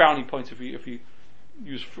is a brownie point if you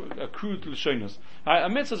use a crude Lashonas. A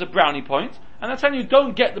mitzvah is a brownie point, and they're telling you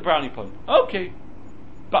don't get the brownie point. Okay.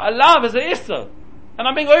 But a lav is a issa. And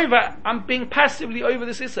I'm being passively over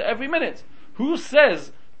this issa every minute. Who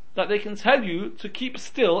says that they can tell you to keep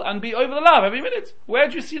still and be over the lav every minute? Where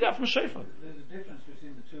do you see that from Shofar? There's a difference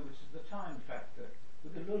between the two, which is the time factor.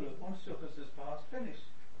 With the lulav, once sukkahs has passed, finished.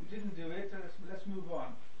 We didn't do it, let's move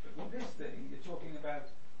on. But with this thing, you're talking about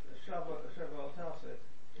Shavuot Tase.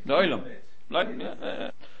 The Olam. It's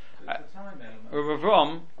a time element. Rav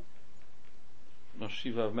Ram,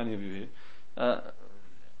 Shiva of many of you here,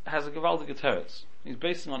 has a gewaldige teretz. He's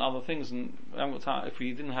basing on other things, and if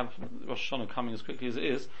we didn't have Rosh Hashanah coming as quickly as it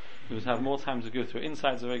is, we would have more time to go through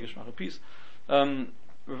insides of Regesh Macha piece. Rav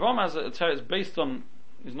Ram has a teretz based on,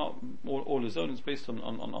 is not all his own, it's based on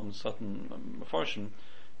certain Mefarshim.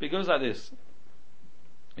 But he goes like this.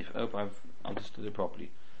 I hope I've understood it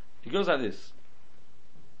properly. He goes like this.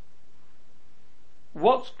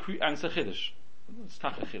 And it's a chiddush. It's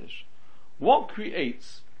tach a chiddush. What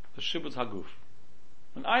creates the shibud haguf?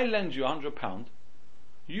 When I lend you £100,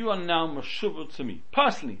 you are now meshubah to me.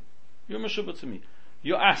 Personally, you're meshubah to me.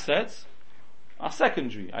 Your assets are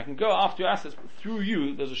secondary. I can go after your assets, but through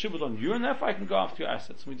you, there's a shibud on you, and therefore I can go after your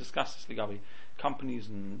assets. And we discussed this, Ligabi, companies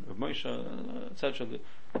and Rav Moshe, etc.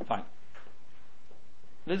 Fine.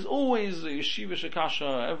 There's always a yeshiva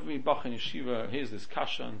shekasha, every bach in yeshiva hears this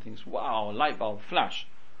kasha and thinks, wow, light bulb, flash.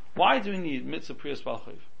 Why do we need mitzvah priyas bal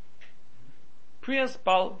choiv? Priyas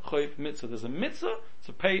bal choiv mitzvah. There's a mitzvah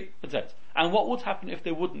to pay a debt. And what would happen if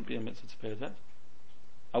there wouldn't be a mitzvah to pay a debt?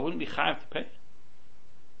 I wouldn't be chayav to pay.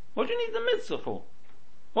 What do you need the mitzvah for?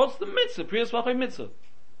 What's the mitzvah? Priyas bal choiv mitzvah.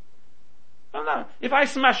 No. If I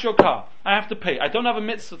smash your car, I have to pay. I don't have a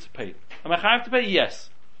mitzvah to pay. Am I chayav to pay?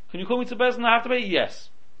 Yes. Can you call me to Bez and I have to pay? Yes.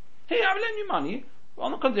 Hey, I've lent you money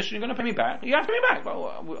on the condition you're going to pay me back. You have to pay me back. But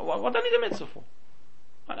what do I need a mitzvah for?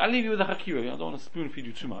 I'll leave you with a hakira. I don't want to spoon feed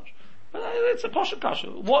you too much. But it's a posha kasha.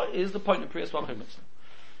 What is the point of Priyas Bal Choiv mitzvah?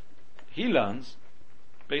 He learns,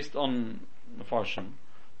 based on Mefarshim,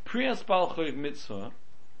 Priyas Bal Choiv mitzvah,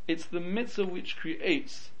 it's the mitzvah which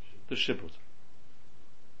creates the shibud.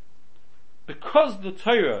 Because the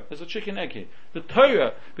Torah, there's a chicken egg here,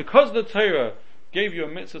 because the Torah gave you a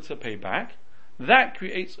mitzvah to pay back, that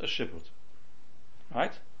creates a shibud.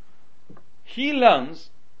 Right? He learns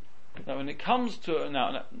that when it comes to,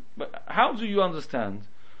 now, but how do you understand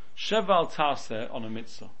Sheval Taseh on a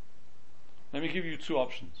mitzvah? Let me give you two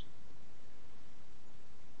options.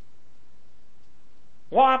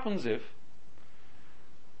 What happens if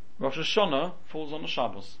Rosh Hashanah falls on a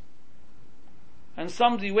Shabbos and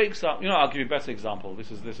somebody wakes up? I'll give you a better example.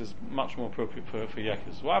 This is much more appropriate for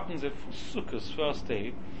Yekes. What happens if Sukkot's first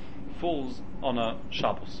day falls on a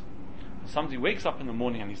Shabbos? Somebody wakes up in the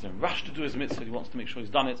morning and he's in a rush to do his mitzvah. He wants to make sure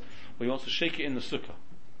he's done it, or he wants to shake it in the sukkah.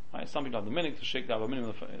 Right? Some people have the minute to shake the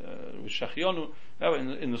minimum with shechionu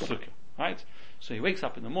in the sukkah. Right? So he wakes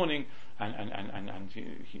up in the morning and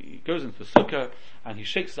he goes into the sukkah and he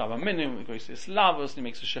shakes the minimum. He goes to Slavos and he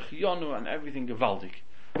makes a shechionu and everything gevaldik.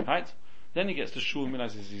 Right? Then he gets to shul and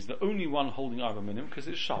realizes he's the only one holding minimum because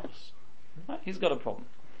it's Shabbos. Right? He's got a problem.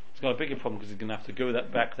 He's got a bigger problem because he's going to have to go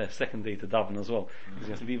back there second day to daven as well, because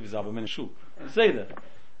he has to leave his minimum shul. Say that.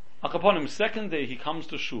 Upon him, second day he comes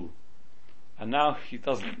to shul, and now he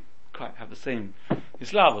doesn't quite have the same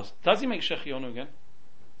Islavos. Does he make shechionu again?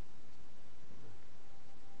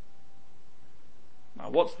 Now,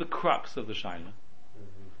 what's the crux of the shaila?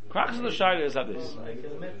 Crux of the shaila is like this: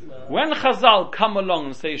 when Chazal come along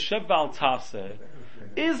and say Sheval Taseh,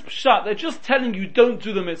 is pshat, they're just telling you don't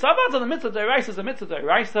do the mitzvah. Avad on the mitzvah deraisa is a mitzvah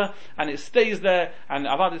deraisa, and it stays there, and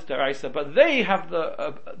avad is deraisa, but they have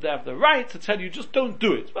the right to tell you just don't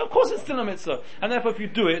do it. Well, of course it's still a mitzvah, and therefore if you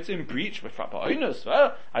do it, it's in breach. Well,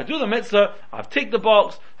 I do the mitzvah, I've ticked the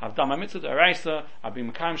box, I've done my mitzvah deraisa, I've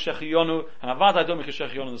been mekayim shechionu, and avad I don't make a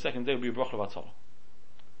shechionu, the second day will be a broch levatol.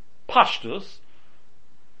 Pashtus,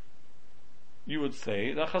 you would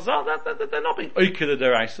say that Chazal, that they're not being oikeh the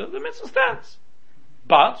deraisa, the mitzvah stands.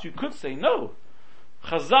 But you could say no.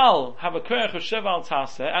 Chazal have a koyach of sheval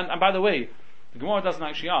taseh, and by the way, the Gemara doesn't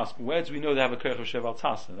actually ask where do we know they have a koyach of sheval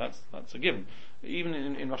taseh. That's a given. Even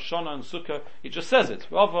in Rosh Hashanah and Sukkah, it just says it.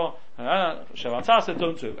 Sheval taseh,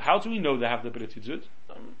 don't do it. How do we know they have the ability to do it?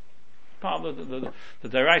 Part of the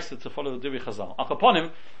deraisa to follow the Divrei Chazal. Upon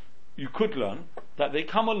him, you could learn that they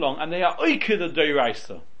come along and they are oikeh the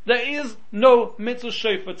deraisa. There is no mitzvah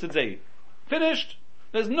shofar today. Finished.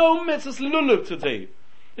 There's no mitzvah lulav today.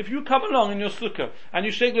 If you come along in your sukkah and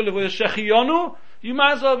you shake lulav with a shechionu, you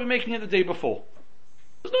might as well be making it the day before.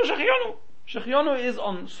 There's no shechionu. Shechionu is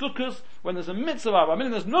on sukkahs when there's a mitzvah of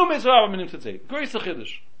minim. There's no mitzvah of minim today. Great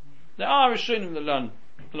chiddush. There are rishonim that learn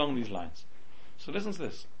along these lines. So listen to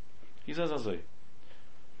this. He says azay.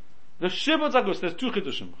 The shibud zagus. There's two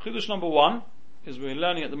chiddushim. Chiddush number one is we're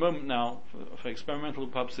learning at the moment now for experimental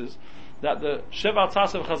purposes that the Sheval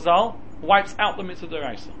Taseh of Chazal wipes out the mitzvah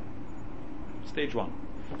deraisa. Stage one.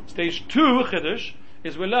 Stage two, Chiddush,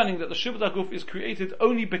 is we're learning that the Shibud HaGuf is created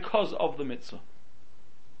only because of the mitzvah.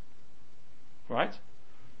 Right?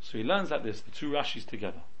 So he learns like this, the two Rashis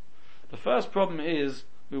together. The first problem is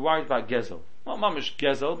we're worried about Gezel. Not mamish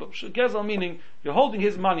Gezel, but Gezel meaning you're holding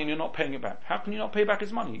his money and you're not paying it back. How can you not pay back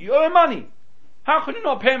his money? You owe him money. How can you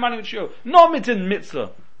not pay him money which you owe? Not mitin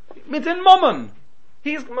mitzvah. Mitin mammon.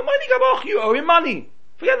 He's you owe him money.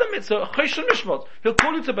 Forget the mitzvah. He'll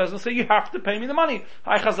call you to Bez and say you have to pay me the money.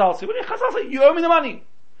 I Chazal say, Chazal say you owe me the money.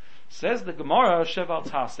 Says the Gemara Sheval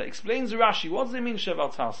Taseh. Explains Rashi. What does it mean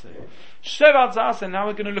Sheval Taseh? Sheval Taseh. Now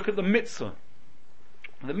we're going to look at the mitzvah.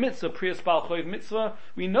 The mitzvah, Priyas Bal Choiv mitzvah.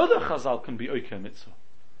 We know that Chazal can be oikeh mitzvah.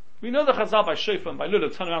 We know that Chazal by Shofar and by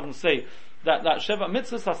Lulav turn around and say that Sheval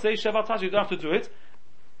mitzvah Taseh Sheval Taseh. You don't have to do it.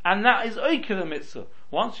 And that is oikeh the mitzvah.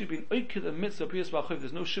 Once you've been oikeh the mitzvah, Priyas Bal Choiv,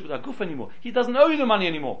 there's no shibud haguf anymore. He doesn't owe you the money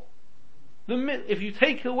anymore. If you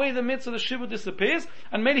take away the mitzvah, the shibud disappears,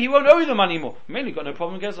 and maybe he won't owe you the money anymore. Maybe you've got no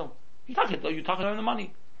problem with Gezel. You take it the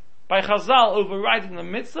money. By Chazal overriding the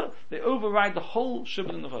mitzvah, they override the whole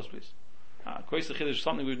shibud in the first place. Koysa Chiddush is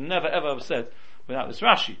something we would never ever have said without this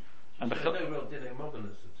Rashi. And there's no real diday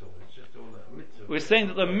modernist at all. It's just all a mitzvah. We're saying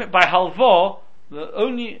that by halvah, the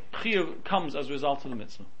only chiyuv comes as a result of the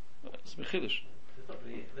mitzvah. It's b'chiddush.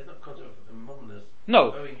 There's not concept of mammon.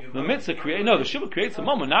 No, the mitzvah creates. No, the shibud creates a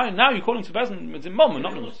mammon. Now you're calling to bezin it's a mammon,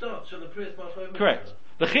 not the mitzvah. Correct.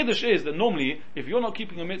 The chiddush is that normally, if you're not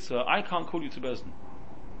keeping a mitzvah, I can't call you to bezin.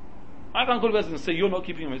 I can't call you to bezin and say you're not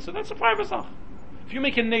keeping a mitzvah. That's a private sach. If you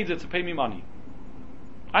make a neder to pay me money,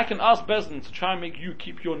 I can ask bezin to try and make you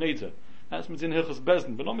keep your neder. That's within Hilchos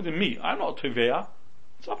bezin, but not within me. I'm not a toveya.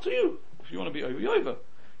 It's up to you. If you want to be over, you're over.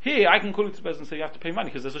 Here, I can call it to Bez and say you have to pay money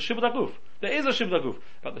because there's a Shiur Daguf. There is a Shiur Daguf,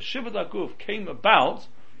 but the Shiur Daguf came about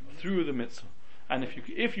through the mitzvah. And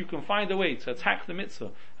if you can find a way to attack the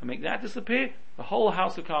mitzvah and make that disappear, the whole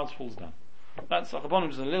house of cards falls down. That's just a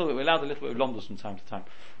little bit. We're allowed a little bit of lomdus from time to time.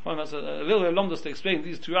 That's a little bit of lomdus to explain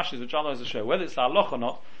these two Rashis, which Allah has to show. Whether it's halacha or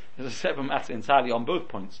not, there's a separate matter entirely on both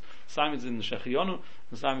points. Simon's in the Shechiyonu,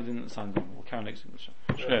 and Simon's in the We'll carry on next in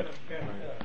the Shech.